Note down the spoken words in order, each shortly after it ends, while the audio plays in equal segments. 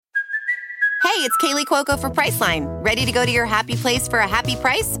Hey, it's Kaylee Cuoco for Priceline. Ready to go to your happy place for a happy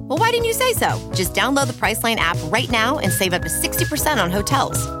price? Well, why didn't you say so? Just download the Priceline app right now and save up to 60% on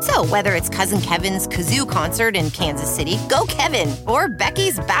hotels. So whether it's Cousin Kevin's Kazoo Concert in Kansas City, go Kevin, or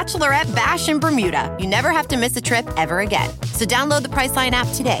Becky's Bachelorette Bash in Bermuda, you never have to miss a trip ever again. So download the Priceline app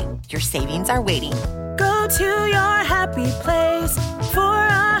today. Your savings are waiting. Go to your happy place for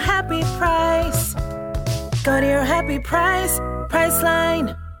a happy price. Go to your happy price,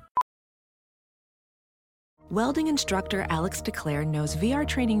 Priceline. Welding instructor Alex DeClaire knows VR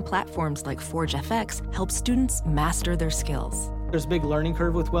training platforms like Forge FX help students master their skills. There's a big learning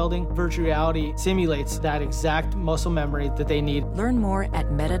curve with welding. Virtual reality simulates that exact muscle memory that they need. Learn more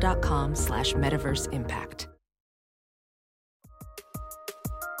at meta.com/metaverseimpact.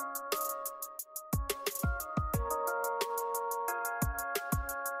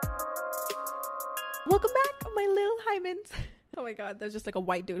 Welcome back, my little hymens. Oh my god, there's just like a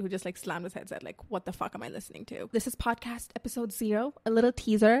white dude who just like slammed his headset like, what the fuck am I listening to? This is podcast episode 0, a little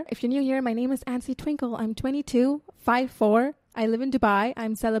teaser. If you're new here, my name is Ansi Twinkle. I'm 22, 5'4". I live in Dubai.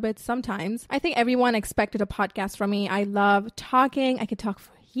 I'm celibate sometimes. I think everyone expected a podcast from me. I love talking. I could talk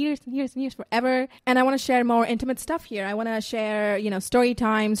for years and years and years, forever. And I want to share more intimate stuff here. I want to share, story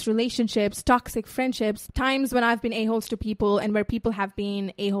times, relationships, toxic friendships, times when I've been a-holes to people and where people have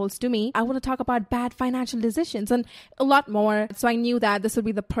been a-holes to me. I want to talk about bad financial decisions and a lot more. So I knew that this would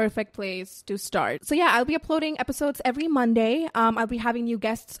be the perfect place to start. So yeah, I'll be uploading episodes every Monday. I'll be having new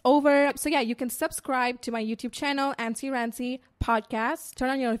guests over. So yeah, you can subscribe to my YouTube channel, Ansi Rancy Podcast. Turn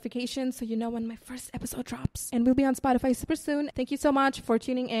on your notifications so you know when my first episode drops. And we'll be on Spotify super soon. Thank you so much for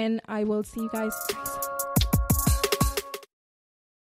tuning in. I will see you guys.